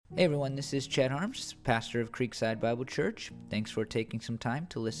Hey everyone, this is Chad Harms, pastor of Creekside Bible Church. Thanks for taking some time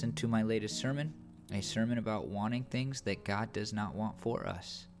to listen to my latest sermon, a sermon about wanting things that God does not want for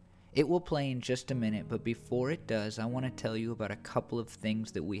us. It will play in just a minute, but before it does, I want to tell you about a couple of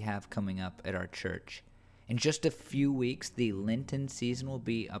things that we have coming up at our church. In just a few weeks, the Lenten season will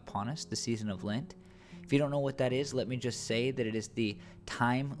be upon us, the season of Lent. If you don't know what that is, let me just say that it is the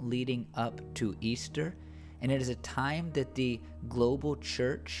time leading up to Easter. And it is a time that the global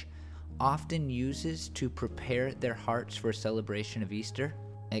church often uses to prepare their hearts for a celebration of Easter.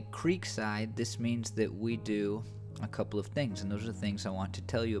 At Creekside, this means that we do a couple of things, and those are the things I want to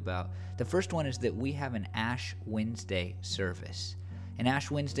tell you about. The first one is that we have an Ash Wednesday service. An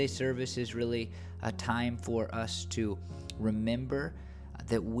Ash Wednesday service is really a time for us to remember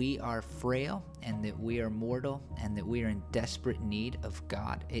that we are frail and that we are mortal and that we are in desperate need of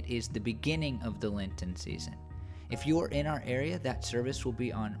God. It is the beginning of the Lenten season. If you are in our area, that service will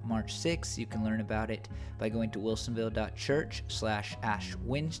be on March 6th. You can learn about it by going to wilsonville.church/Ash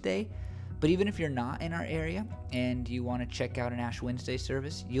Wednesday. But even if you're not in our area and you want to check out an Ash Wednesday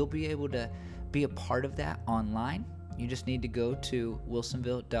service, you'll be able to be a part of that online. You just need to go to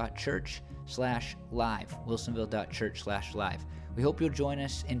wilsonville.church/live, wilsonville.church/live. We hope you'll join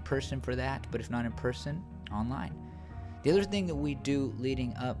us in person for that, but if not in person, online. The other thing that we do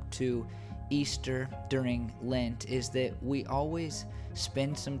leading up to Easter during Lent is that we always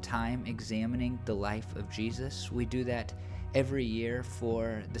spend some time examining the life of Jesus. We do that every year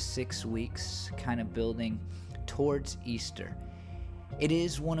for the 6 weeks, kind of building towards Easter. It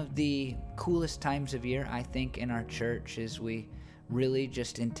is one of the coolest times of year, I think, in our church, as we really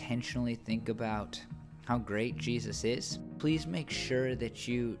just intentionally think about how great Jesus is. Please make sure that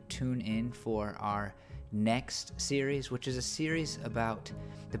you tune in for our next series, which is a series about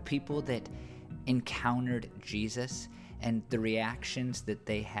the people that encountered Jesus and the reactions that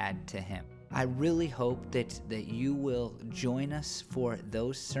they had to him. I really hope that you will join us for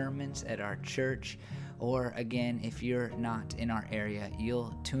those sermons at our church, or again, if you're not in our area,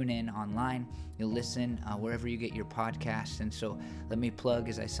 you'll tune in online, you'll listen wherever you get your podcasts. And so let me plug,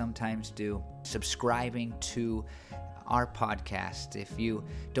 as I sometimes do, subscribing to our podcast. If you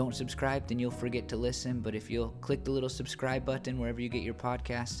don't subscribe, then you'll forget to listen, but if you'll click the little subscribe button wherever you get your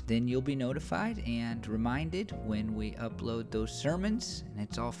podcasts, then you'll be notified and reminded when we upload those sermons, and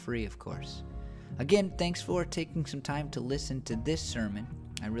it's all free, of course. Again, thanks for taking some time to listen to this sermon.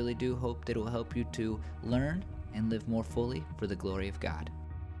 I really do hope that it will help you to learn and live more fully for the glory of God.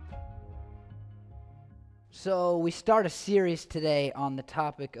 So we start a series today on the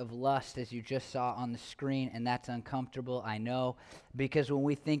topic of lust, as you just saw on the screen, and that's uncomfortable, I know, because when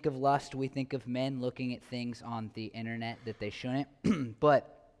we think of lust, we think of men looking at things on the internet that they shouldn't.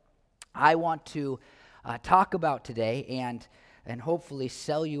 But I want to talk about today and hopefully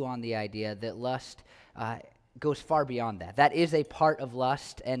sell you on the idea that lust goes far beyond that. That is a part of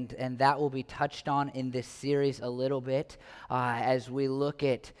lust, and that will be touched on in this series a little bit as we look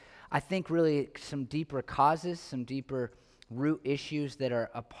at, I think, really some deeper causes, some deeper root issues that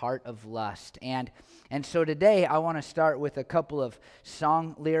are a part of lust. And so today I want to start with a couple of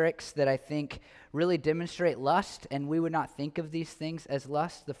song lyrics that I think really demonstrate lust, and we would not think of these things as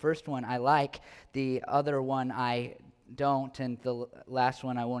lust. The first one I like, the other one I don't, and the last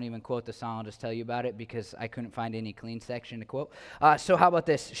one I won't even quote the song. I'll just tell you about it because I couldn't find any clean section to quote. So how about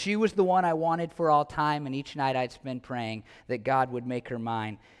this? She was the one I wanted for all time, and each night I'd spend praying that God would make her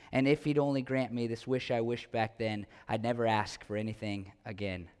mine. And if he'd only grant me this wish I wished back then, I'd never ask for anything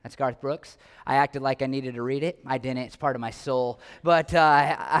again. That's Garth Brooks. I acted like I needed to read it. I didn't. It's part of my soul. But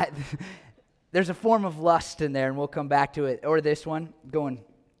there's a form of lust in there, and we'll come back to it. Or this one, going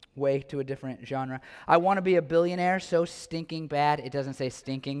way to a different genre. I want to be a billionaire so stinking bad. It doesn't say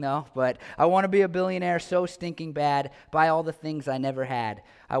stinking though, but I want to be a billionaire so stinking bad, buy all the things I never had.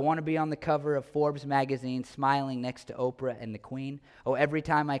 I want to be on the cover of Forbes magazine, smiling next to Oprah and the Queen. Oh, every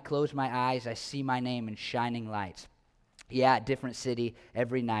time I close my eyes, I see my name in shining lights. Yeah, different city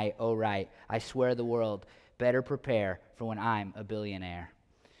every night. Oh, right. I swear the world better prepare for when I'm a billionaire.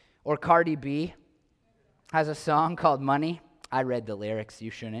 Or Cardi B has a song called Money. I read the lyrics, you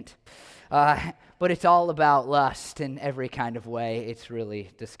shouldn't. But it's all about lust in every kind of way. It's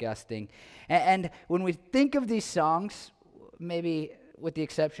really disgusting. And when we think of these songs, maybe with the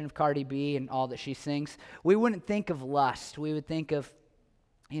exception of Cardi B and all that she sings, we wouldn't think of lust. We would think of,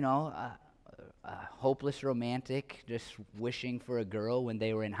 a hopeless romantic just wishing for a girl when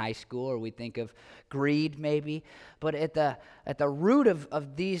they were in high school, or we think of greed maybe. But at the root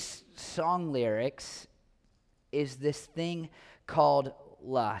of these song lyrics is this thing called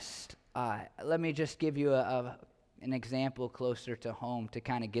lust. Let me just give you a an example closer to home to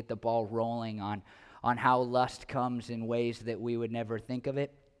kind of get the ball rolling on how lust comes in ways that we would never think of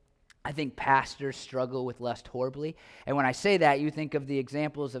it. I think pastors struggle with lust horribly. And when I say that, you think of the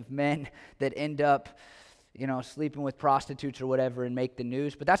examples of men that end up, sleeping with prostitutes or whatever and make the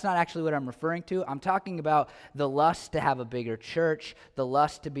news. But that's not actually what I'm referring to. I'm talking about the lust to have a bigger church, the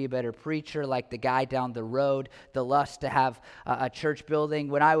lust to be a better preacher like the guy down the road, the lust to have a church building.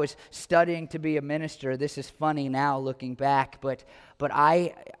 When I was studying to be a minister, this is funny now looking back, but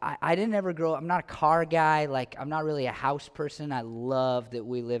I didn't ever grow up. I'm not a car guy. Like, I'm not really a house person. I love that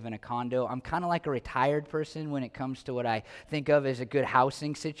we live in a condo. I'm kind of like a retired person when it comes to what I think of as a good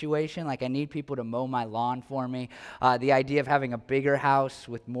housing situation. Like, I need people to mow my lawn for me. The idea of having a bigger house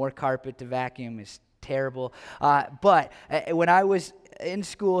with more carpet to vacuum is terrible. But when I was in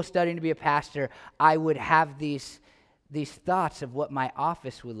school studying to be a pastor, I would have these thoughts of what my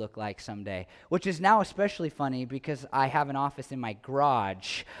office would look like someday, which is now especially funny because I have an office in my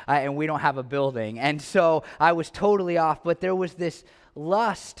garage and we don't have a building. And so I was totally off, but there was this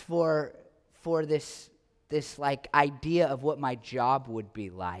lust for this like idea of what my job would be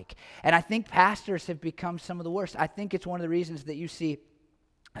like. And I think pastors have become some of the worst. I think it's one of the reasons that you see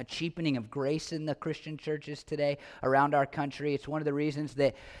a cheapening of grace in the Christian churches today around our country. It's one of the reasons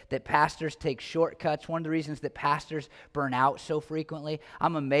that pastors take shortcuts, one of the reasons that pastors burn out so frequently.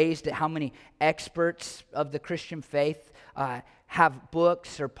 I'm amazed at how many experts of the Christian faith have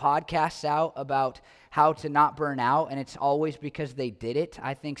books or podcasts out about how to not burn out, and it's always because they did it.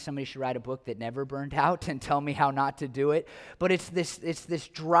 I think somebody should write a book that never burned out and tell me how not to do it. But it's this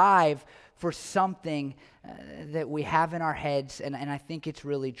drive for something that we have in our heads, and I think it's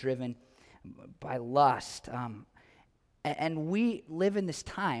really driven by lust. And we live in this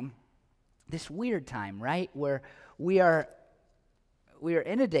time, this weird time, right, where we are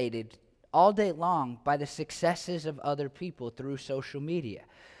inundated all day long by the successes of other people through social media.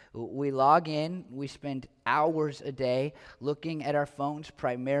 We log in, we spend hours a day looking at our phones,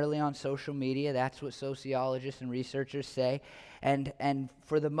 primarily on social media. That's what sociologists and researchers say. And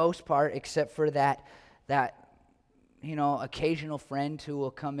for the most part, except for that occasional friend who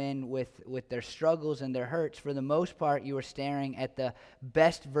will come in with their struggles and their hurts, for the most part, you are staring at the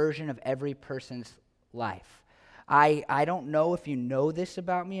best version of every person's life. I don't know if you know this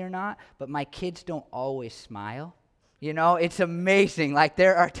about me or not, but my kids don't always smile. It's amazing. Like,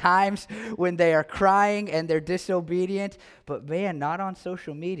 there are times when they are crying and they're disobedient, but man, not on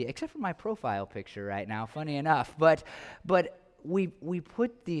social media, except for my profile picture right now, funny enough. But we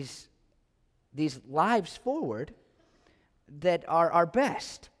put these lives forward that are our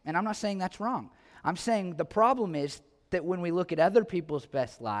best. And I'm not saying that's wrong. I'm saying the problem is that when we look at other people's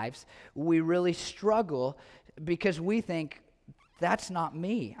best lives, we really struggle because we think, that's not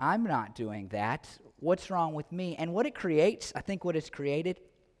me. I'm not doing that. What's wrong with me? And what it creates, I think what it's created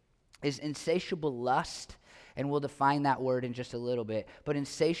is insatiable lust, and we'll define that word in just a little bit, but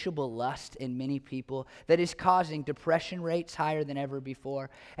insatiable lust in many people that is causing depression rates higher than ever before,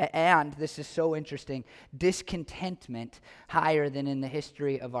 and this is so interesting, discontentment higher than in the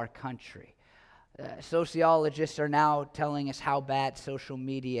history of our country. Sociologists are now telling us how bad social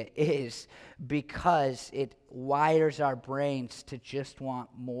media is because it wires our brains to just want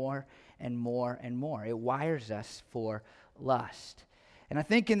more and more and more. It wires us for lust. And I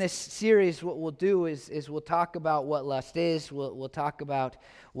think in this series what we'll do is we'll talk about what lust is. We'll talk about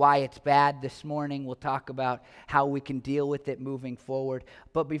why it's bad this morning. We'll talk about how we can deal with it moving forward.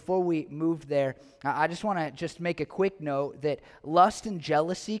 But before we move there, I just want to just make a quick note that lust and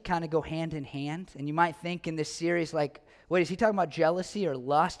jealousy kind of go hand in hand. And you might think in this series like, wait, is he talking about jealousy or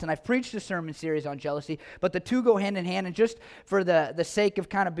lust? And I've preached a sermon series on jealousy, but the two go hand in hand. And just for the sake of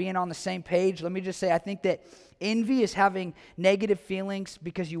kind of being on the same page, let me just say I think that envy is having negative feelings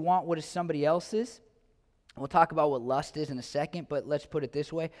because you want what is somebody else's. We'll talk about what lust is in a second, but let's put it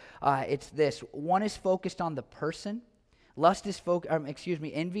this way. It's this. One is focused on the person.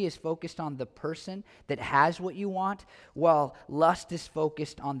 Envy is focused on the person that has what you want, while lust is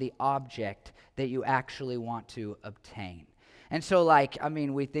focused on the object that you actually want to obtain. And so,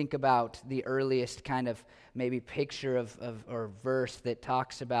 we think about the earliest kind of maybe picture or verse that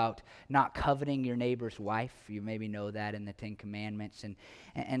talks about not coveting your neighbor's wife. You maybe know that in the Ten Commandments.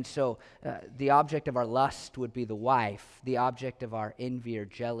 And so the object of our lust would be the wife. The object of our envy or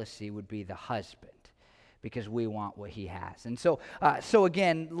jealousy would be the husband, because we want what he has. And so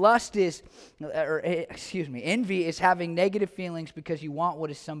again, envy is having negative feelings because you want what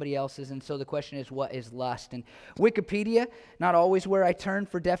is somebody else's. And so the question is, what is lust? And Wikipedia, not always where I turn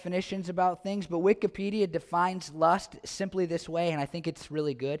for definitions about things, but Wikipedia defines lust simply this way, and I think it's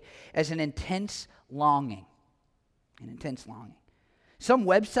really good, as an intense longing. an intense longing. Some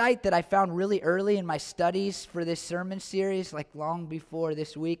website that I found really early in my studies for this sermon series, like long before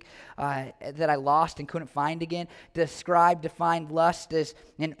this week, that I lost and couldn't find again, defined lust as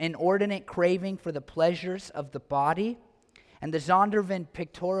an inordinate craving for the pleasures of the body. And the Zondervan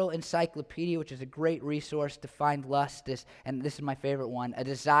Pictorial Encyclopedia, which is a great resource, defined lust as, and this is my favorite one, a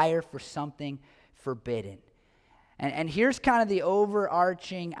desire for something forbidden. And here's kind of the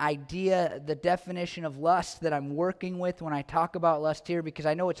overarching idea, the definition of lust that I'm working with when I talk about lust here, because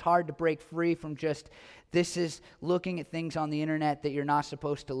I know it's hard to break free from just this is looking at things on the internet that you're not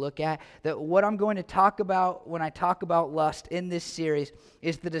supposed to look at. That what I'm going to talk about when I talk about lust in this series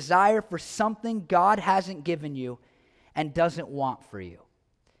is the desire for something God hasn't given you and doesn't want for you.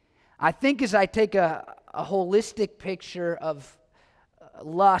 I think as I take a holistic picture of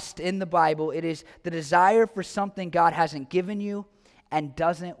lust in the Bible, it is the desire for something God hasn't given you and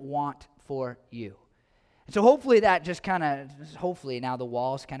doesn't want for you. And so hopefully that just hopefully now the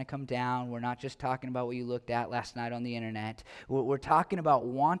walls kind of come down. We're not just talking about what you looked at last night on the internet. We're talking about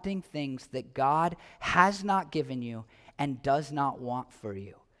wanting things that God has not given you and does not want for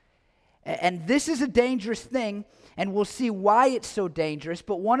you. And this is a dangerous thing, and we'll see why it's so dangerous.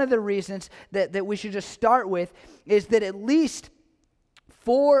 But one of the reasons that we should just start with is that at least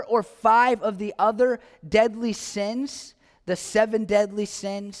 4 or 5 of the other deadly sins, the 7 deadly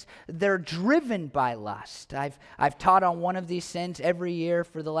sins, they're driven by lust. I've taught on one of these sins every year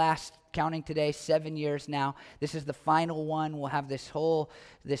for the last, counting today, 7 years now. This is the final one. We'll have this whole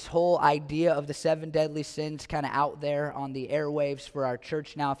idea of the 7 deadly sins kind of out there on the airwaves for our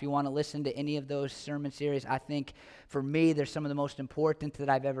church now. If you want to listen to any of those sermon series, I think for me, they're some of the most important that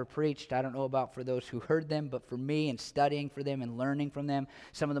I've ever preached. I don't know about for those who heard them, but for me and studying for them and learning from them,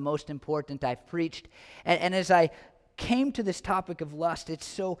 some of the most important I've preached. And as I came to this topic of lust, it's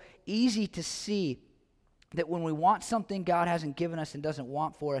so easy to see that when we want something God hasn't given us and doesn't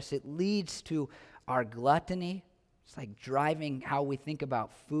want for us, it leads to our gluttony. It's like driving how we think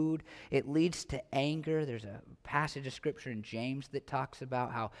about food. It leads to anger. There's a passage of scripture in James that talks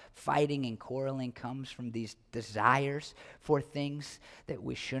about how fighting and quarreling comes from these desires for things that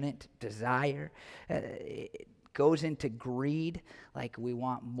we shouldn't desire. It goes into greed, like we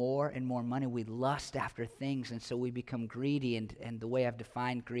want more and more money. We lust after things, and so we become greedy. And the way I've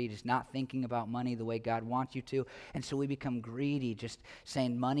defined greed is not thinking about money the way God wants you to. And so we become greedy, just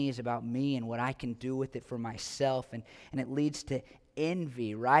saying money is about me and what I can do with it for myself. And it leads to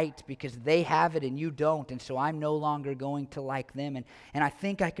envy, right? Because they have it and you don't, and so I'm no longer going to like them. And I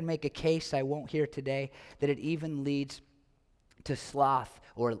think I can make a case, I won't here today, that it even leads to sloth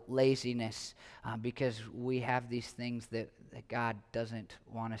or laziness, because we have these things that God doesn't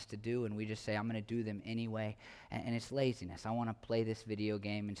want us to do, and we just say, I'm going to do them anyway, and it's laziness. I want to play this video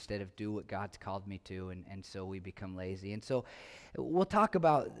game instead of do what God's called me to, and so we become lazy. And so we'll talk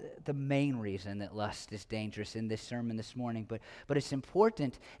about the main reason that lust is dangerous in this sermon this morning, but it's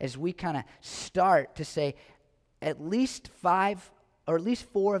important as we kind of start to say at least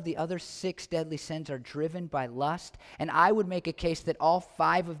 4 of the other 6 deadly sins are driven by lust. And I would make a case that all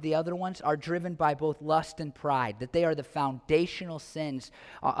 5 of the other ones are driven by both lust and pride, that they are the foundational sins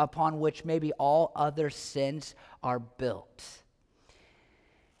upon which maybe all other sins are built.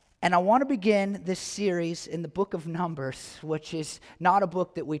 And I want to begin this series in the book of Numbers, which is not a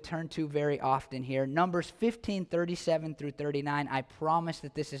book that we turn to very often here. Numbers 15, 37 through 39. I promise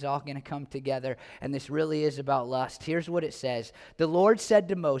that this is all going to come together, and this really is about lust. Here's what it says. The Lord said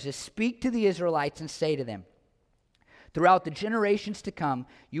to Moses, "Speak to the Israelites and say to them, throughout the generations to come,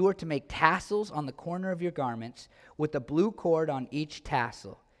 you are to make tassels on the corner of your garments with a blue cord on each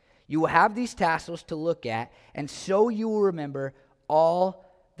tassel. You will have these tassels to look at, and so you will remember all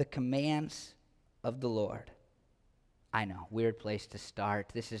the commands of the Lord." I know, weird place to start.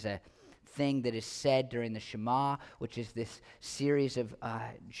 This is a thing that is said during the Shema, which is this series of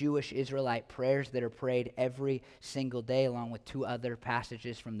Jewish Israelite prayers that are prayed every single day, along with 2 other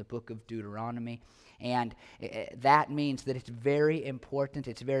passages from the book of Deuteronomy. And that means that it's very important,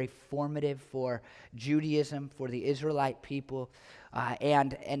 it's very formative for Judaism, for the Israelite people.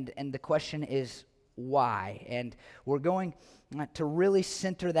 And the question is, why? And we're going to really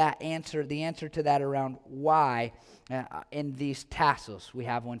center the answer to that around why in these tassels. We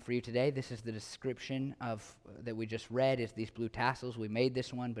have one for you today. This is the description of that we just read, is these blue tassels. We made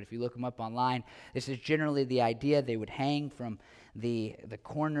this one, but if you look them up online, this is generally the idea. They would hang from the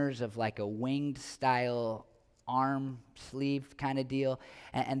corners of like a winged style arm sleeve kind of deal,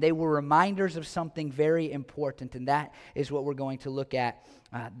 and they were reminders of something very important, and that is what we're going to look at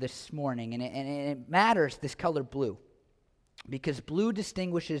this morning. And it matters, this color blue, because blue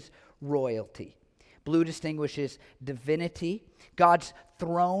distinguishes royalty. Blue distinguishes divinity. God's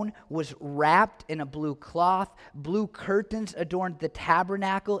throne was wrapped in a blue cloth. Blue curtains adorned the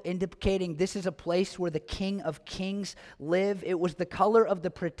tabernacle, indicating this is a place where the King of Kings live. It was the color of the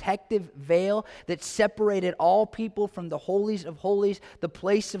protective veil that separated all people from the holies of holies, the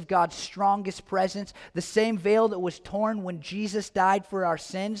place of God's strongest presence. The same veil that was torn when Jesus died for our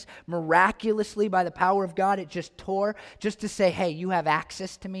sins, miraculously by the power of God, it just tore, just to say, hey, you have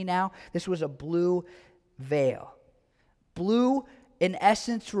access to me now. This was a blue veil. Blue, in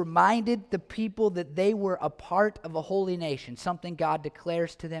essence, reminded the people that they were a part of a holy nation, something God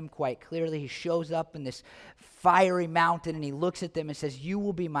declares to them quite clearly. He shows up in this fiery mountain and he looks at them and says, you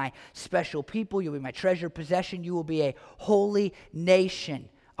will be my special people, you'll be my treasured possession, you will be a holy nation,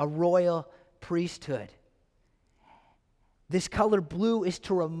 a royal priesthood. This color blue is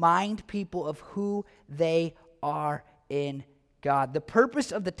to remind people of who they are in God. The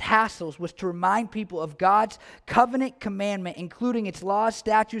purpose of the tassels was to remind people of God's covenant commandment, including its laws,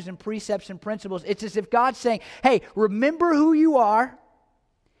 statutes, and precepts and principles. It's as if God's saying, hey, remember who you are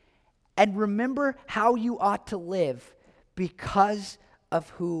and remember how you ought to live because of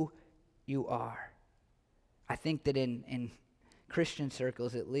who you are. I think that in Christian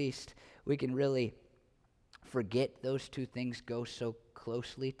circles, at least, we can really forget those two things go so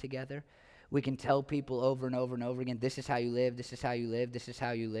closely together. We can tell people over and over and over again, this is how you live, this is how you live, this is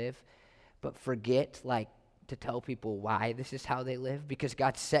how you live. But forget, to tell people why this is how they live. Because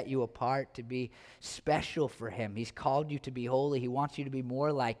God set you apart to be special for Him. He's called you to be holy. He wants you to be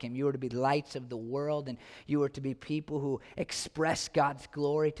more like Him. You are to be lights of the world, and you are to be people who express God's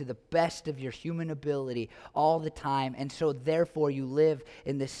glory to the best of your human ability all the time. And so, therefore, you live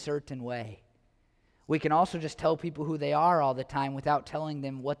in this certain way. We can also just tell people who they are all the time without telling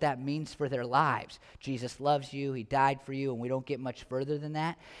them what that means for their lives. Jesus loves you, He died for you, and we don't get much further than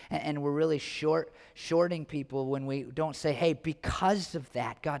that. And we're really shorting people when we don't say, hey, because of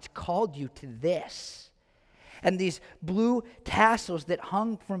that, God's called you to this. And these blue tassels that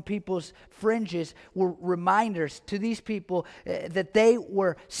hung from people's fringes were reminders to these people that they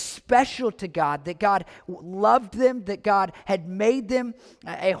were special to God, that God loved them, that God had made them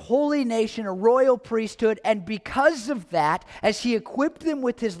a holy nation, a royal priesthood. And because of that, as He equipped them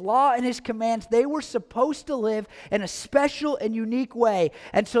with His law and His commands, they were supposed to live in a special and unique way.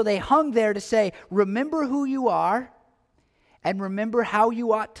 And so they hung there to say, remember who you are and remember how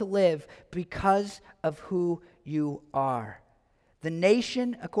you ought to live because of who you are. The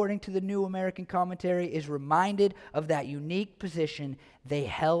nation, according to the New American Commentary, is reminded of that unique position they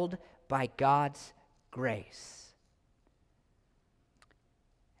held by God's grace.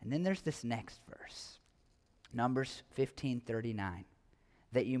 And then there's this next verse, Numbers 15:39,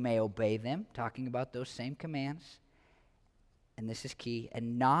 that you may obey them, talking about those same commands, and this is key,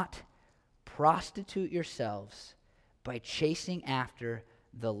 and not prostitute yourselves by chasing after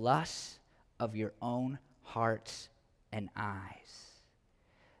the lusts of your own hearts and eyes.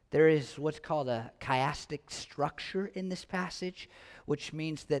 There is what's called a chiastic structure in this passage, which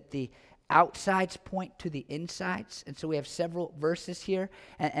means that the outsides point to the insides. And so we have several verses here,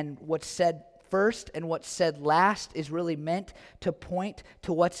 and what's said first and what's said last is really meant to point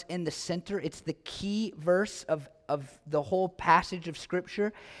to what's in the center. It's the key verse of the whole passage of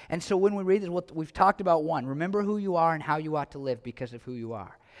Scripture. And so when we read this, we've talked about one, remember who you are and how you ought to live because of who you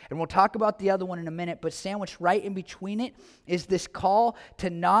are. And we'll talk about the other one in a minute, but sandwiched right in between it is this call to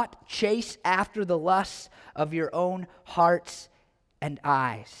not chase after the lusts of your own hearts and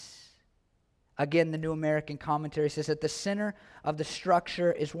eyes. Again, the New American Commentary says at the center of the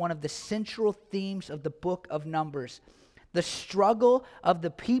structure is one of the central themes of the book of Numbers. The struggle of the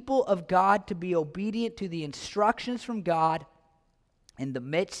people of God to be obedient to the instructions from God in the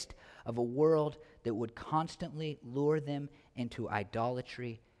midst of a world that would constantly lure them into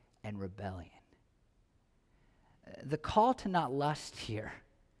idolatry and rebellion. The call to not lust here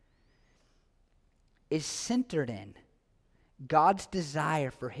is centered in God's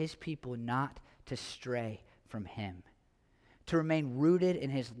desire for His people not to stray from Him, to remain rooted in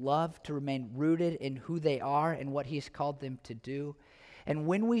His love, to remain rooted in who they are and what He has called them to do. And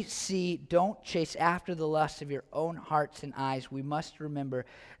when we see, don't chase after the lusts of your own hearts and eyes, we must remember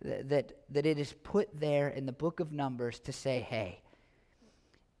that it is put there in the book of Numbers to say, hey,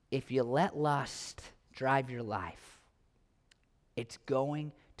 if you let lust drive your life, it's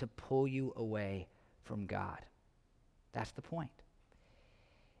going to pull you away from God. That's the point.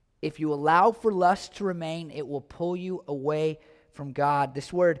 If you allow for lust to remain, it will pull you away from God.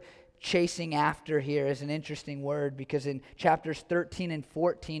 This word chasing after here is an interesting word because in chapters 13 and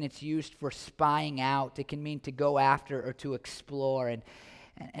 14, it's used for spying out. It can mean to go after or to explore.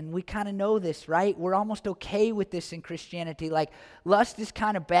 And we kind of know this, right? We're almost okay with this in Christianity. Like, lust is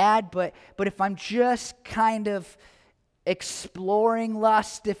kind of bad, but if I'm just kind of exploring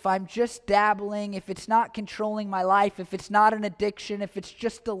lust, if I'm just dabbling, if it's not controlling my life, if it's not an addiction, if it's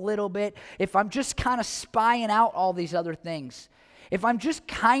just a little bit, if I'm just kind of spying out all these other things, if I'm just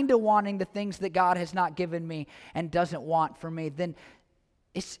kind of wanting the things that God has not given me and doesn't want for me, then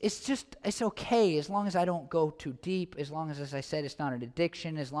it's okay as long as I don't go too deep, as long as I said, it's not an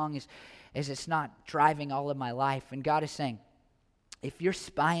addiction, as long as it's not driving all of my life. And God is saying, if you're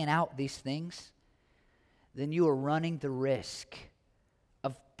spying out these things, then you are running the risk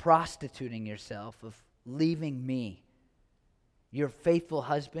of prostituting yourself, of leaving me. Your faithful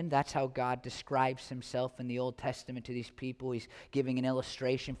husband, that's how God describes himself in the Old Testament to these people. He's giving an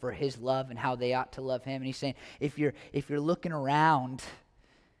illustration for his love and how they ought to love him. And he's saying, if you're looking around,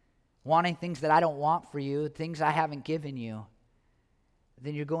 wanting things that I don't want for you, things I haven't given you,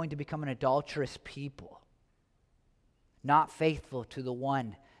 then you're going to become an adulterous people, not faithful to the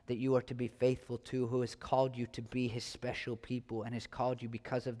one that you are to be faithful to, who has called you to be his special people and has called you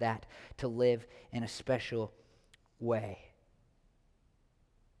because of that to live in a special way.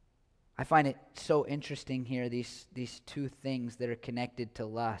 I find it so interesting here, these two things that are connected to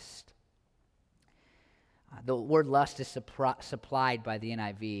lust. The word lust is supplied by the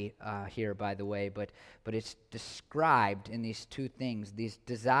NIV here, by the way, but it's described in these two things, these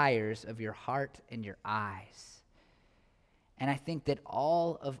desires of your heart and your eyes. And I think that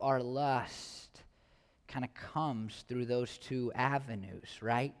all of our lust kind of comes through those two avenues,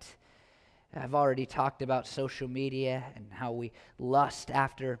 right? I've already talked about social media and how we lust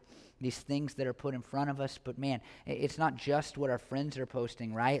after these things that are put in front of us, but man, it's not just what our friends are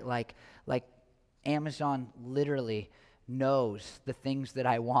posting, right? Like Amazon literally knows the things that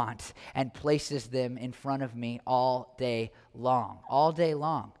I want and places them in front of me all day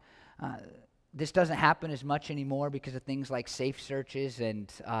long. This doesn't happen as much anymore because of things like safe searches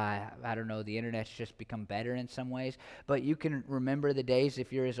and, I don't know, the internet's just become better in some ways. But you can remember the days,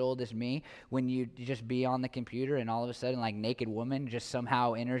 if you're as old as me, when you just be on the computer and all of a sudden, like, naked woman just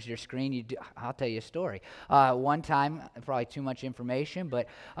somehow enters your screen. I'll tell you a story. One time, probably too much information, but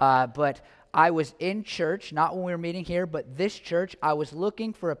I was in church, not when we were meeting here, but this church. I was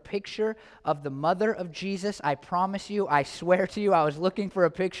looking for a picture of the mother of Jesus. I promise you, I swear to you, I was looking for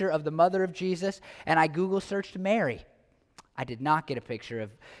a picture of the mother of Jesus, and I Google searched Mary. I did not get a picture of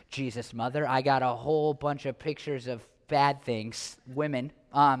Jesus' mother. I got a whole bunch of pictures of bad things, women.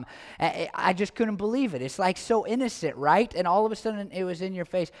 I just couldn't believe it. It's like so innocent, right? And all of a sudden it was in your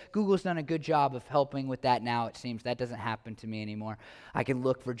face. Google's done a good job of helping with that now, it seems. That doesn't happen to me anymore. I can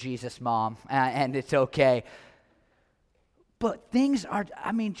look for Jesus' mom, and it's okay. But things are,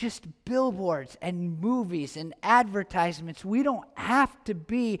 just billboards and movies and advertisements. We don't have to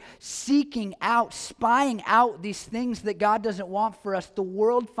be seeking out, spying out these things that God doesn't want for us. The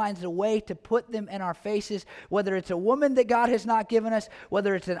world finds a way to put them in our faces, whether it's a woman that God has not given us,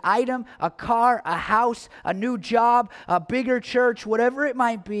 whether it's an item, a car, a house, a new job, a bigger church, whatever it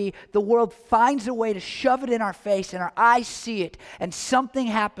might be. The world finds a way to shove it in our face, and our eyes see it, and something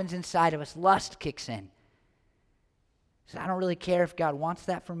happens inside of us. Lust kicks in. I don't really care if God wants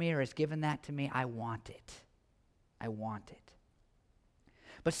that for me or has given that to me. I want it. I want it.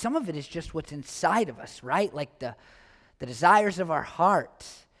 But some of it is just what's inside of us, right? Like the desires of our heart.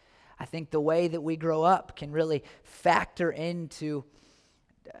 I think the way that we grow up can really factor into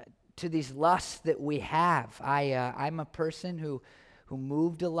to these lusts that we have. I'm a person who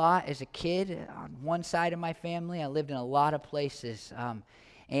moved a lot as a kid. On one side of my family, I lived in a lot of places.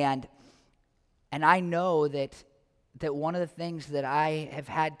 And I know that one of the things that I have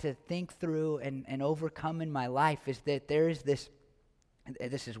had to think through and overcome in my life is that there is this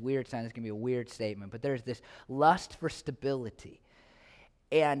is weird, this is going to be a weird statement, but there's this lust for stability.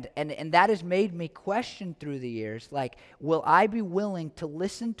 And that has made me question through the years, like, will I be willing to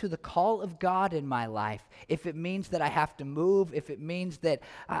listen to the call of God in my life if it means that I have to move, if it means that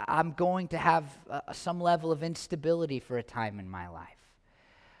I'm going to have some level of instability for a time in my life?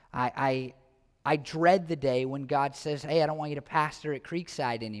 I dread the day when God says, hey, I don't want you to pastor at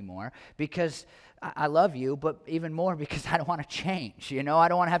Creekside anymore because I love you, but even more because I don't want to change. I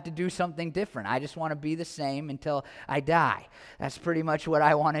don't want to have to do something different. I just want to be the same until I die. That's pretty much what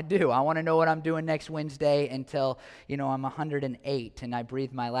I want to do. I want to know what I'm doing next Wednesday until, I'm 108 and I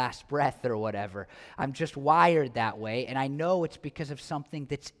breathe my last breath or whatever. I'm just wired that way, and I know it's because of something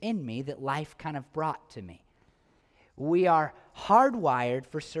that's in me that life kind of brought to me. We are hardwired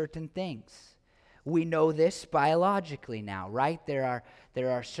for certain things. We know this biologically now, right? There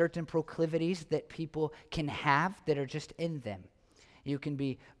are certain proclivities that people can have that are just in them. You can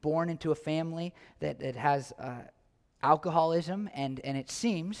be born into a family that has alcoholism, and it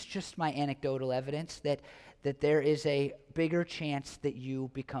seems, just my anecdotal evidence, that there is a bigger chance that you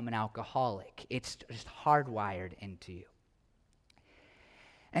become an alcoholic. It's just hardwired into you.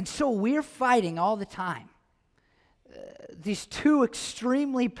 And so we're fighting all the time these two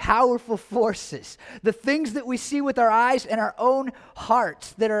extremely powerful forces, the things that we see with our eyes and our own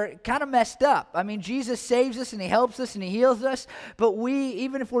hearts that are kind of messed up. I mean, Jesus saves us and he helps us and he heals us, but we,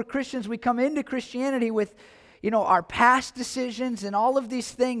 even if we're Christians, we come into Christianity with, our past decisions and all of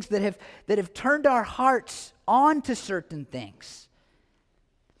these things that have turned our hearts on to certain things.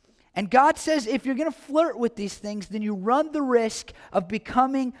 And God says if you're going to flirt with these things, then you run the risk of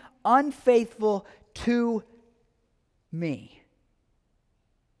becoming unfaithful to me.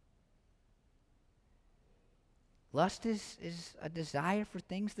 Lust is a desire for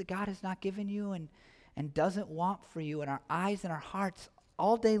things that God has not given you and doesn't want for you. And our eyes and our hearts,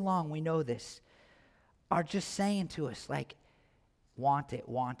 all day long, we know this, are just saying to us like, want it,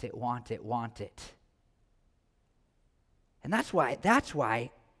 want it, want it, want it. And that's why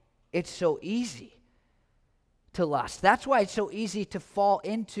it's so easy to lust. That's why it's so easy to fall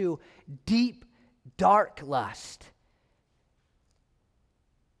into deep, dark lust.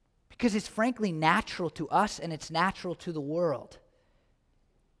 Because it's frankly natural to us and it's natural to the world.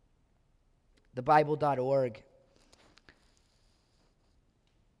 TheBible.org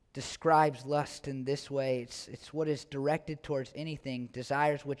describes lust in this way. It's what is directed towards anything,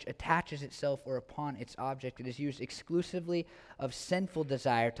 desires which attaches itself or upon its object. It is used exclusively of sinful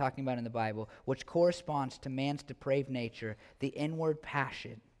desire, talking about in the Bible, which corresponds to man's depraved nature, the inward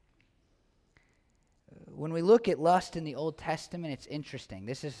passion. When we look at lust in the Old Testament, it's interesting.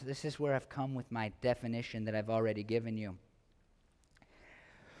 This is where I've come with my definition that I've already given you.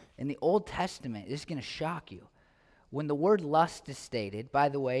 In the Old Testament, this is going to shock you. When the word lust is stated, by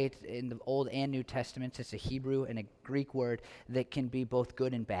the way, it's in the Old and New Testaments, it's a Hebrew and a Greek word that can be both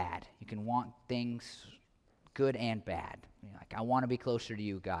good and bad. You can want things good and bad. Like, I want to be closer to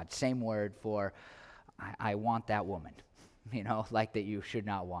you, God. Same word for, I want that woman, like that you should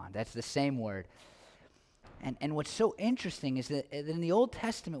not want. That's the same word. And what's so interesting is that in the Old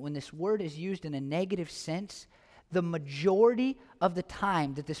Testament, when this word is used in a negative sense, the majority of the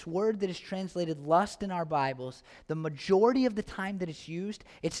time that this word that is translated lust in our Bibles, the majority of the time that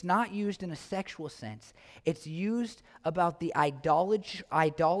it's not used in a sexual sense. It's used about the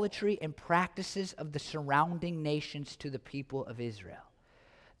idolatry and practices of the surrounding nations to the people of Israel.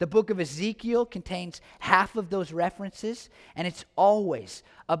 The book of Ezekiel contains half of those references, and it's always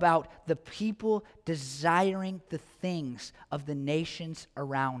about the people desiring the things of the nations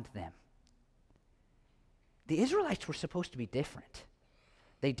around them. The Israelites were supposed to be different.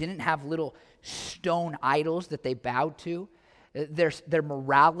 They didn't have little stone idols that they bowed to. Their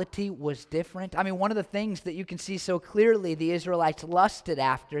morality was different. I mean, one of the things that you can see so clearly the Israelites lusted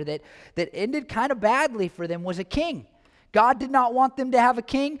after that ended kind of badly for them was a king. God did not want them to have a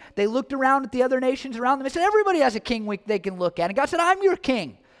king. They looked around at the other nations around them and said, everybody has a king they can look at. And God said, I'm your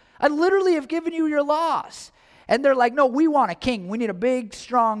king. I literally have given you your laws. And they're like, no, we want a king. We need a big,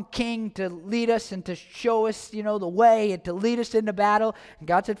 strong king to lead us and to show us, the way and to lead us into battle. And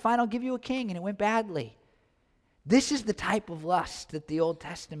God said, fine, I'll give you a king. And it went badly. This is the type of lust that the Old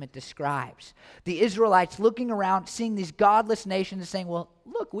Testament describes. The Israelites looking around, seeing these godless nations and saying, well,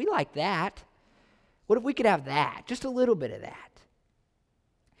 look, we like that. What if we could have that? Just a little bit of that.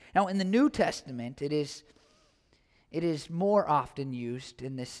 Now, in the New Testament, it is more often used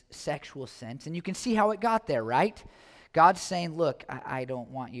in this sexual sense. And you can see how it got there, right? God's saying, look, I don't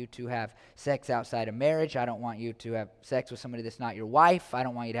want you to have sex outside of marriage. I don't want you to have sex with somebody that's not your wife. I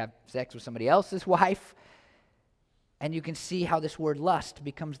don't want you to have sex with somebody else's wife. And you can see how this word lust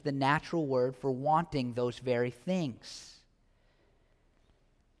becomes the natural word for wanting those very things.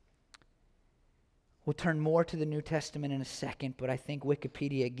 We'll turn more to the New Testament in a second, but I think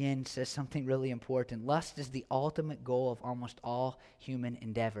Wikipedia again says something really important. Lust is the ultimate goal of almost all human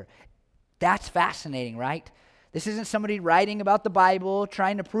endeavor. That's fascinating, right? This isn't somebody writing about the Bible,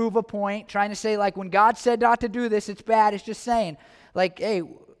 trying to prove a point, trying to say, like, when God said not to do this, it's bad. It's just saying, like, hey,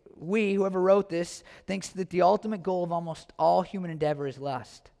 whoever wrote this, thinks that the ultimate goal of almost all human endeavor is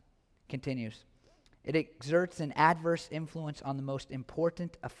lust. Continues. It exerts an adverse influence on the most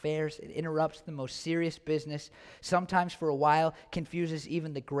important affairs. It interrupts the most serious business, sometimes for a while confuses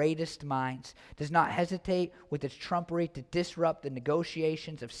even the greatest minds, does not hesitate with its trumpery to disrupt the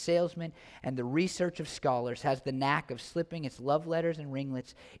negotiations of salesmen and the research of scholars, has the knack of slipping its love letters and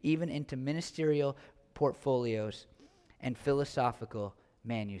ringlets even into ministerial portfolios and philosophical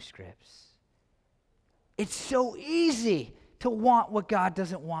manuscripts. It's so easy to want what God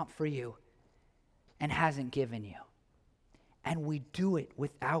doesn't want for you and hasn't given you. And we do it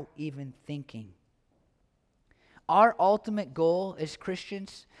without even thinking. Our ultimate goal as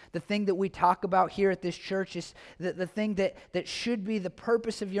Christians, the thing that we talk about here at this church, is the thing that should be the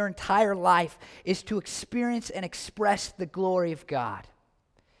purpose of your entire life, is to experience and express the glory of God.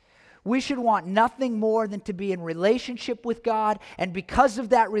 We should want nothing more than to be in relationship with God, and because of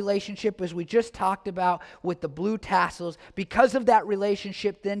that relationship, as we just talked about with the blue tassels, because of that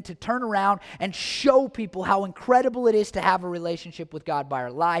relationship, then to turn around and show people how incredible it is to have a relationship with God by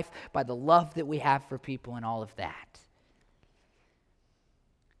our life, by the love that we have for people, and all of that.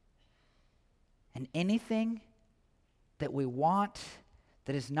 And anything that we want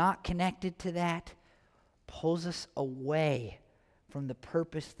that is not connected to that pulls us away from the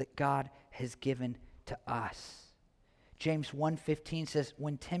purpose that God has given to us. James 1:15 says,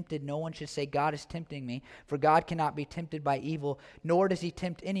 when tempted, no one should say, God is tempting me, for God cannot be tempted by evil, nor does he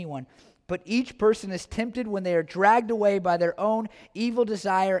tempt anyone. But each person is tempted when they are dragged away by their own evil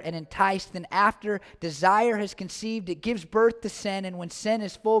desire and enticed. Then after desire has conceived, it gives birth to sin, and when sin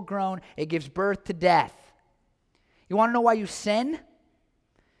is full grown, it gives birth to death. You want to know why you sin?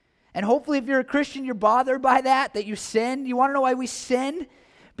 And hopefully if you're a Christian, you're bothered by that you sin. You want to know why we sin?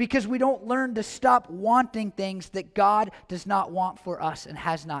 Because we don't learn to stop wanting things that God does not want for us and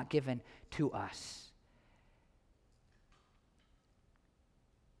has not given to us.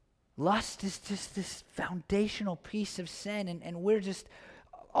 Lust is just this foundational piece of sin, and we're just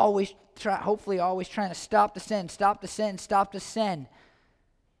hopefully always trying to stop the sin, stop the sin, stop the sin.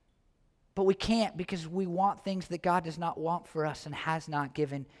 But we can't, because we want things that God does not want for us and has not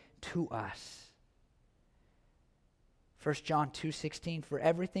given to us. 1 John 2:16, for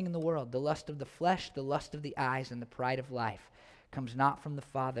everything in the world, the lust of the flesh, the lust of the eyes, and the pride of life comes not from the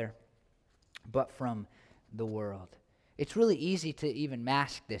Father, but from the world. It's really easy to even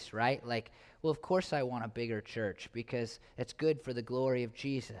mask this, right? Like, well, of course I want a bigger church because it's good for the glory of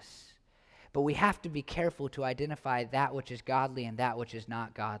Jesus. But we have to be careful to identify that which is godly and that which is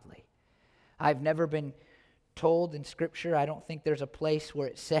not godly. I've never been told in Scripture, I don't think there's a place where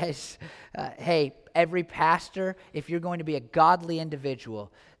it says, hey, every pastor, if you're going to be a godly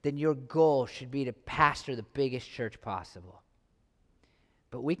individual, then your goal should be to pastor the biggest church possible.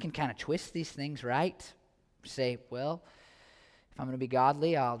 But we can kind of twist these things, right? Say, well, if I'm going to be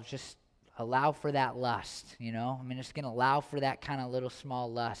godly, I'll just allow for that lust, I'm just going to allow for that kind of little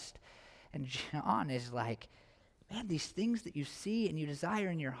small lust. And John is like, man, these things that you see and you desire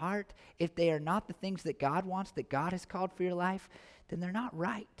in your heart, if they are not the things that God wants, that God has called for your life, then they're not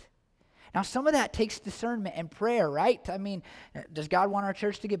right. Now, some of that takes discernment and prayer, right? I mean, does God want our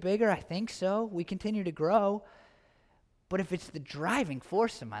church to get bigger? I think so. We continue to grow. But if it's the driving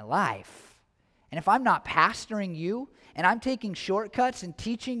force in my life, and if I'm not pastoring you, and I'm taking shortcuts and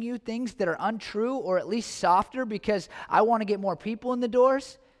teaching you things that are untrue or at least softer because I want to get more people in the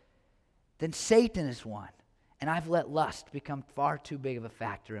doors, then Satan is one. And I've let lust become far too big of a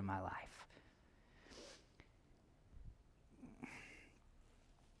factor in my life.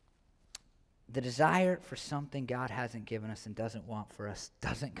 The desire for something God hasn't given us and doesn't want for us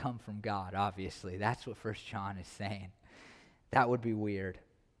doesn't come from God, obviously. That's what 1 John is saying. That would be weird.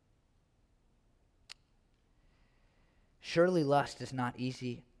 Surely lust is not an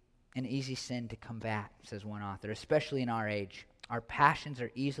easy sin to combat, says one author, especially in our age. Our passions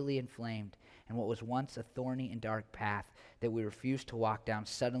are easily inflamed, and what was once a thorny and dark path that we refuse to walk down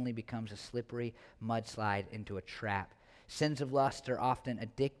suddenly becomes a slippery mudslide into a trap. Sins of lust are often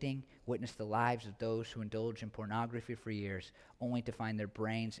addicting. Witness the lives of those who indulge in pornography for years, only to find their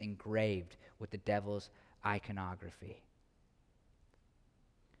brains engraved with the devil's iconography.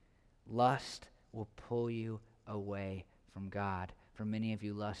 Lust will pull you away from God. For many of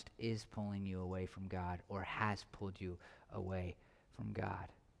you, lust is pulling you away from God or has pulled you away from God.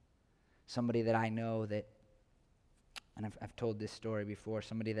 Somebody that I know that, and I've told this story before,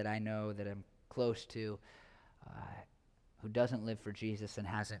 somebody that I know that I'm close to who doesn't live for Jesus and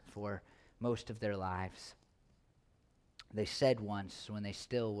hasn't for most of their lives. They said once when they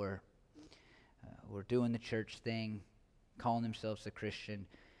still were doing the church thing, calling themselves a Christian,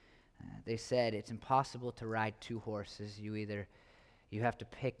 they said it's impossible to ride two horses. You have to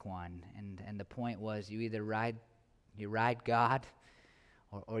pick one, and the point was you either ride God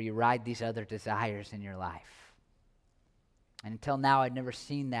or you ride these other desires in your life. And until now, I'd never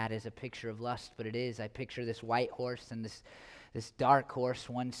seen that as a picture of lust, but it is. I picture this white horse and this dark horse,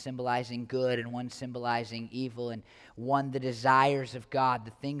 one symbolizing good and one symbolizing evil, and one the desires of God,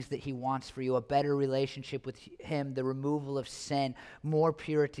 the things that he wants for you, a better relationship with him, the removal of sin, more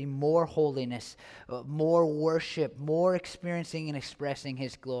purity, more holiness, more worship, more experiencing and expressing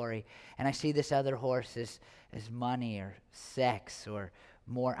his glory. And I see this other horse as money or sex or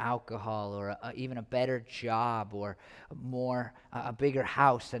more alcohol or even a better job or a bigger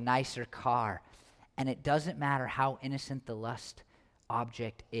house, a nicer car. And it doesn't matter how innocent the lust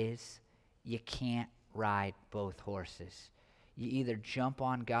object is, you can't ride both horses. You either jump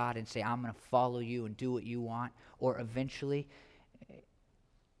on God and say, I'm going to follow you and do what you want, or eventually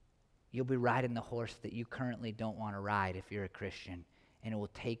you'll be riding the horse that you currently don't want to ride if you're a Christian, and it will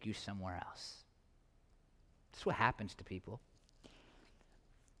take you somewhere else. That's what happens to people.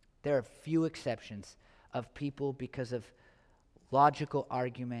 There are few exceptions of people, because of logical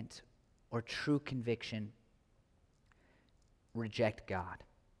argument or true conviction, reject God.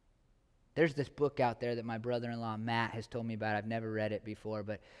 There's this book out there that my brother-in-law Matt has told me about. I've never read it before,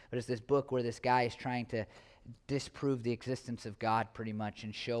 but it's this book where this guy is trying to disprove the existence of God pretty much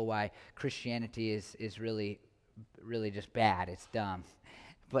and show why Christianity is really just bad. It's dumb.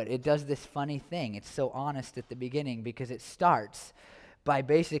 But it does this funny thing. It's so honest at the beginning because it starts by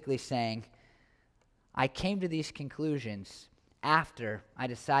basically saying, I came to these conclusions after I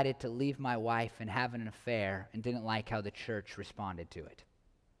decided to leave my wife and have an affair and didn't like how the church responded to it.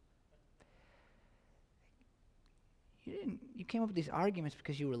 You came up with these arguments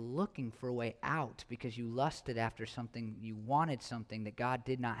because you were looking for a way out, because you lusted after something, you wanted something that God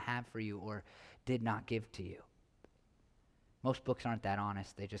did not have for you or did not give to you. Most books aren't that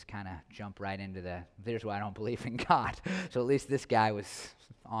honest. They just kind of jump right into here's why I don't believe in God. So at least this guy was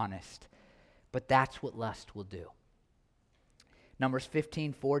honest. But that's what lust will do. Numbers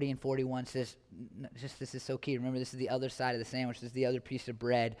 15, 40, and 41 says, this is so key. Remember, this is the other side of the sandwich. This is the other piece of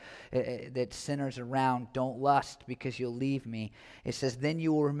bread that sinners around don't lust because you'll leave me. It says, then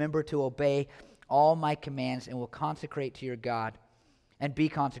you will remember to obey all my commands and will consecrate to your God and be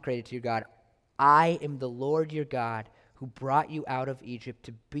consecrated to your God. I am the Lord your God who brought you out of Egypt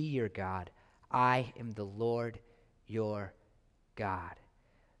to be your God. I am the Lord your God.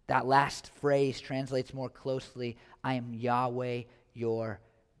 That last phrase translates more closely, I am Yahweh your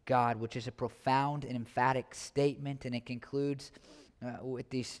God, which is a profound and emphatic statement, and it concludes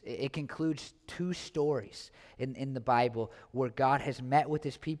it concludes two stories in the Bible where God has met with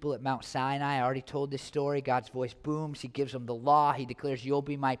his people at Mount Sinai. I already told this story. God's voice booms. He gives them the law. He declares, you'll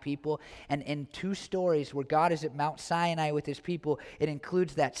be my people. And in two stories where God is at Mount Sinai with his people, it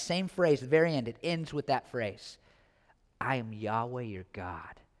includes that same phrase, the very end. It ends with that phrase, I am Yahweh your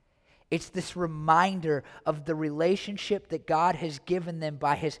God. It's this reminder of the relationship that God has given them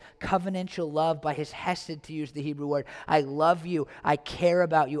by his covenantal love, by his hesed, to use the Hebrew word. I love you. I care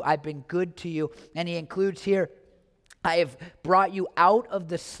about you. I've been good to you. And he includes here, I have brought you out of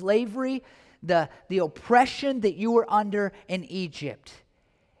the slavery, the oppression that you were under in Egypt.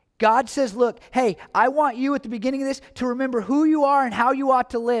 God says, look, hey, I want you at the beginning of this to remember who you are and how you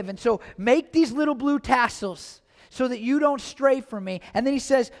ought to live. And so make these little blue tassels so that you don't stray from me. And then he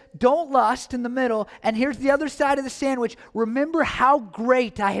says, don't lust in the middle. And here's the other side of the sandwich. Remember how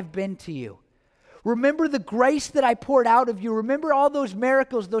great I have been to you. Remember the grace that I poured out of you. Remember all those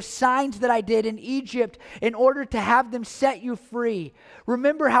miracles, those signs that I did in Egypt in order to have them set you free.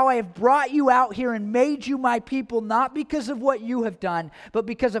 Remember how I have brought you out here and made you my people, not because of what you have done, but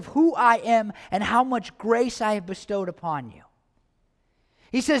because of who I am and how much grace I have bestowed upon you.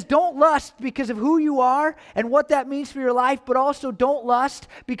 He says, don't lust because of who you are and what that means for your life, but also don't lust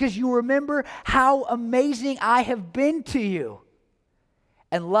because you remember how amazing I have been to you.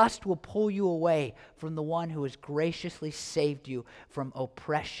 And lust will pull you away from the one who has graciously saved you from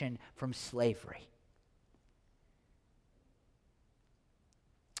oppression, from slavery.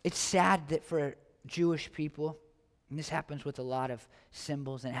 It's sad that for Jewish people, and this happens with a lot of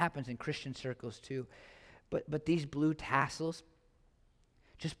symbols, and it happens in Christian circles too, but these blue tassels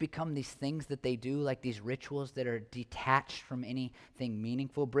just become these things that they do, like these rituals that are detached from anything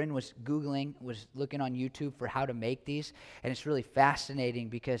meaningful. Bryn was looking on YouTube for how to make these, and it's really fascinating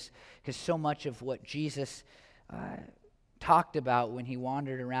because so much of what Jesus talked about when he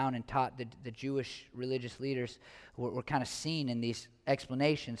wandered around and taught the Jewish religious leaders were kind of seen in these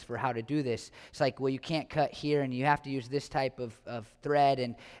explanations for how to do this. It's like, well, you can't cut here, and you have to use this type of thread,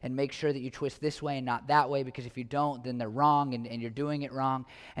 and make sure that you twist this way and not that way, because if you don't, then they're wrong, and you're doing it wrong.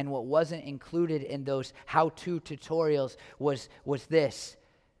 And what wasn't included in those how-to tutorials was this.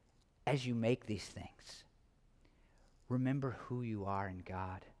 As you make these things, remember who you are in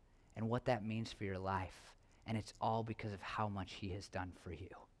God and what that means for your life. And it's all because of how much he has done for you.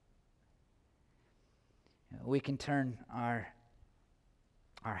 We can turn our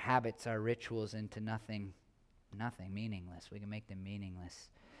habits, our rituals into nothing meaningless. We can make them meaningless.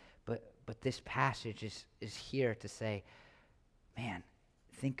 But this passage is here to say, man,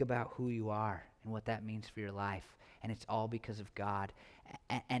 think about who you are and what that means for your life. And it's all because of God.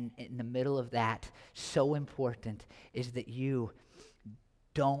 And in the middle of that, so important is that you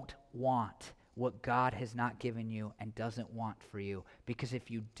don't want what God has not given you and doesn't want for you. Because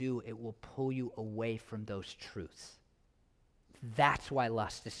if you do, it will pull you away from those truths. That's why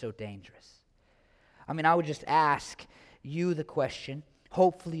lust is so dangerous. I mean, I would just ask you the question.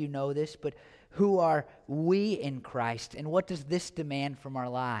 Hopefully you know this, but who are we in Christ, and what does this demand from our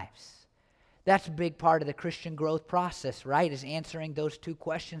lives? That's a big part of the Christian growth process, right, is answering those two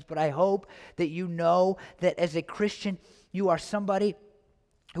questions. But I hope that you know that as a Christian, you are somebody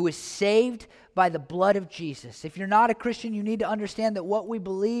who is saved by the blood of Jesus. If you're not a Christian, you need to understand that what we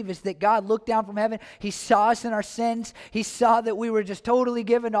believe is that God looked down from heaven. He saw us in our sins. He saw that we were just totally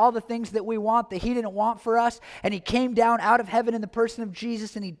given all the things that we want that he didn't want for us. And he came down out of heaven in the person of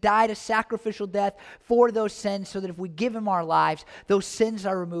Jesus, and he died a sacrificial death for those sins so that if we give him our lives, those sins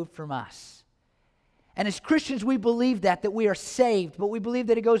are removed from us. And as Christians, we believe that we are saved, but we believe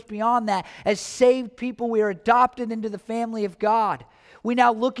that it goes beyond that. As saved people, we are adopted into the family of God. We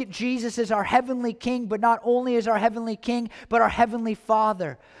now look at Jesus as our heavenly King, but not only as our heavenly King, but our heavenly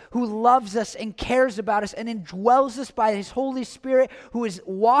Father, who loves us and cares about us and indwells us by his Holy Spirit, who is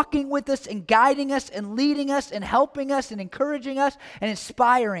walking with us and guiding us and leading us and helping us and encouraging us and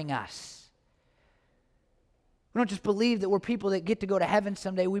inspiring us. We don't just believe that we're people that get to go to heaven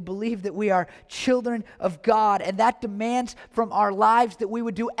someday. We believe that we are children of God, and that demands from our lives that we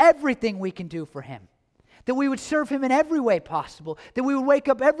would do everything we can do for him. That we would serve him in every way possible. That we would wake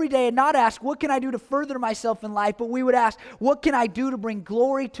up every day and not ask, what can I do to further myself in life? But we would ask, what can I do to bring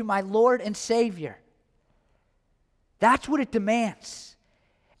glory to my Lord and Savior? That's what it demands.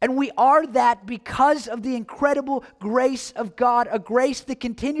 And we are that because of the incredible grace of God, a grace that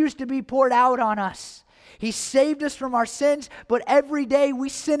continues to be poured out on us. He saved us from our sins, but every day we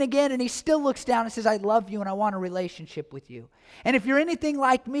sin again, and he still looks down and says, I love you and I want a relationship with you. And if you're anything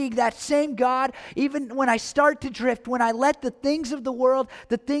like me, that same God, even when I start to drift, when I let the things of the world,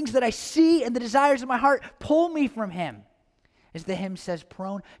 the things that I see and the desires of my heart pull me from him, as the hymn says,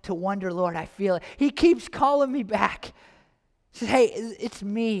 prone to wonder, Lord, I feel it. He keeps calling me back. He says, hey, it's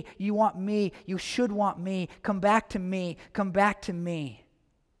me. You want me. You should want me. Come back to me. Come back to me.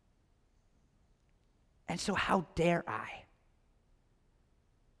 And so how dare I?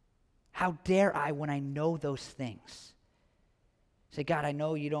 How dare I when I know those things? Say, God, I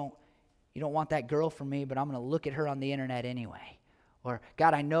know you don't want that girl from me, but I'm going to look at her on the internet anyway. Or,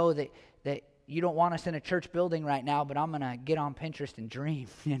 God, I know that you don't want us in a church building right now, but I'm going to get on Pinterest and dream,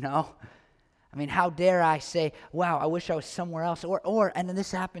 you know? I mean, how dare I say, wow, I wish I was somewhere else. Or, and then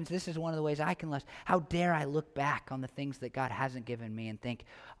this happens, this is one of the ways I can lust. How dare I look back on the things that God hasn't given me and think,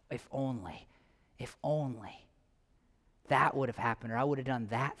 if only that would have happened, or I would have done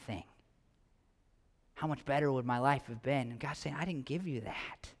that thing. How much better would my life have been? And God's saying, I didn't give you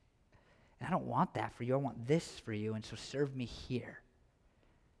that. And I don't want that for you. I want this for you, and so serve me here.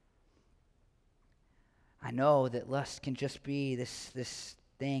 I know that lust can just be this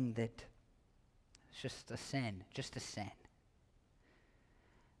thing that it's just a sin.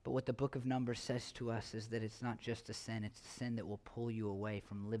 But what the book of Numbers says to us is that it's not just a sin, it's a sin that will pull you away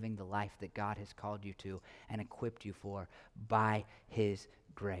from living the life that God has called you to and equipped you for by his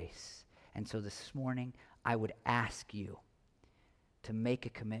grace. And so this morning, I would ask you to make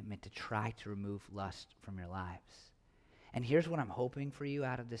a commitment to try to remove lust from your lives. And here's what I'm hoping for you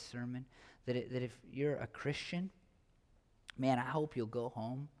out of this sermon, that if you're a Christian, man, I hope you'll go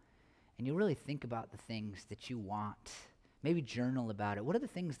home and you'll really think about the things that you want. Maybe journal about it. What are the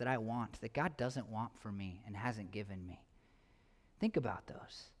things that I want that God doesn't want for me and hasn't given me? Think about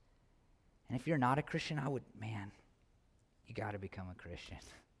those. And if you're not a Christian, you got to become a Christian.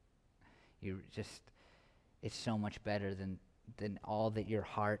 It's so much better than all that your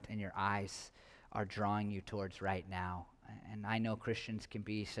heart and your eyes are drawing you towards right now. And I know Christians can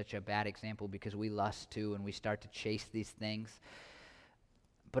be such a bad example because we lust too and we start to chase these things.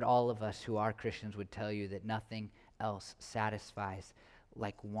 But all of us who are Christians would tell you that nothing else satisfies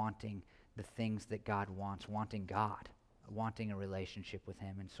like wanting the things that God wants, wanting God, wanting a relationship with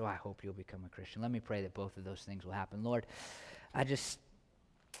him. And so I hope you'll become a Christian. Let me pray that both of those things will happen. Lord, I just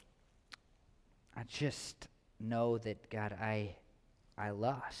know that, God, I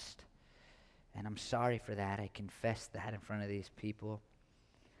lust. And I'm sorry for that. I confess that in front of these people.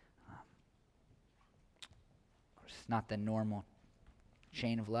 It's not the normal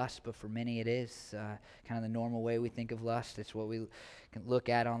chain of lust, but for many it is kind of the normal way we think of lust. It's what we can look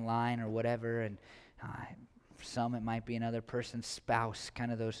at online or whatever, and for some it might be another person's spouse,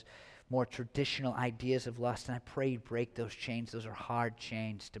 kind of those more traditional ideas of lust. And I pray you break those chains. Those are hard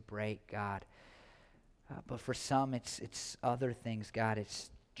chains to break, God. But for some it's other things, God. It's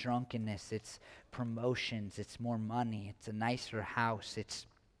drunkenness, it's promotions, it's more money, it's a nicer house, it's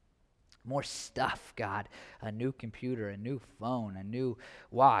more stuff, God. A new computer, a new phone, a new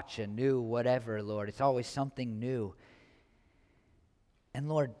watch, a new whatever, Lord. It's always something new. And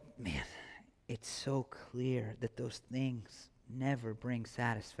Lord, man, it's so clear that those things never bring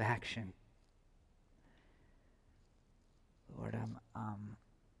satisfaction. Lord, I'm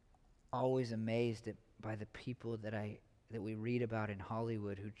always amazed by the people that we read about in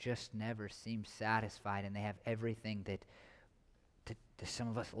Hollywood who just never seem satisfied, and they have everything that some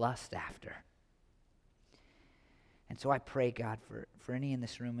of us lust after. And so I pray, God, for any in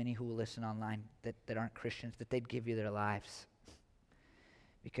this room, any who will listen online that aren't Christians, that they'd give you their lives.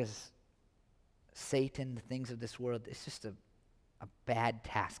 Because Satan, the things of this world, it's just a bad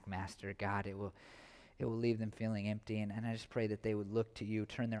taskmaster, God. It will leave them feeling empty. And I just pray that they would look to you,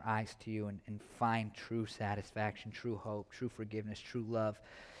 turn their eyes to you, and find true satisfaction, true hope, true forgiveness, true love.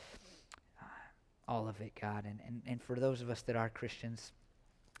 All of it, God. And for those of us that are Christians,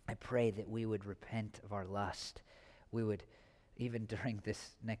 I pray that we would repent of our lust. We would, even during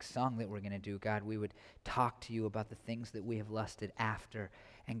this next song that we're going to do, God, we would talk to you about the things that we have lusted after.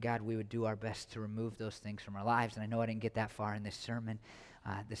 And God, we would do our best to remove those things from our lives. And I know I didn't get that far in this sermon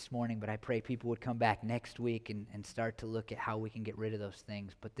this morning, but I pray people would come back next week and start to look at how we can get rid of those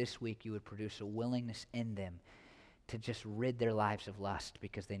things. But this week you would produce a willingness in them to just rid their lives of lust,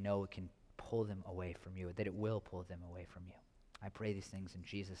 because they know it can pull them away from you, that it will pull them away from you. I pray these things in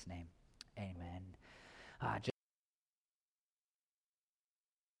Jesus' name. Amen.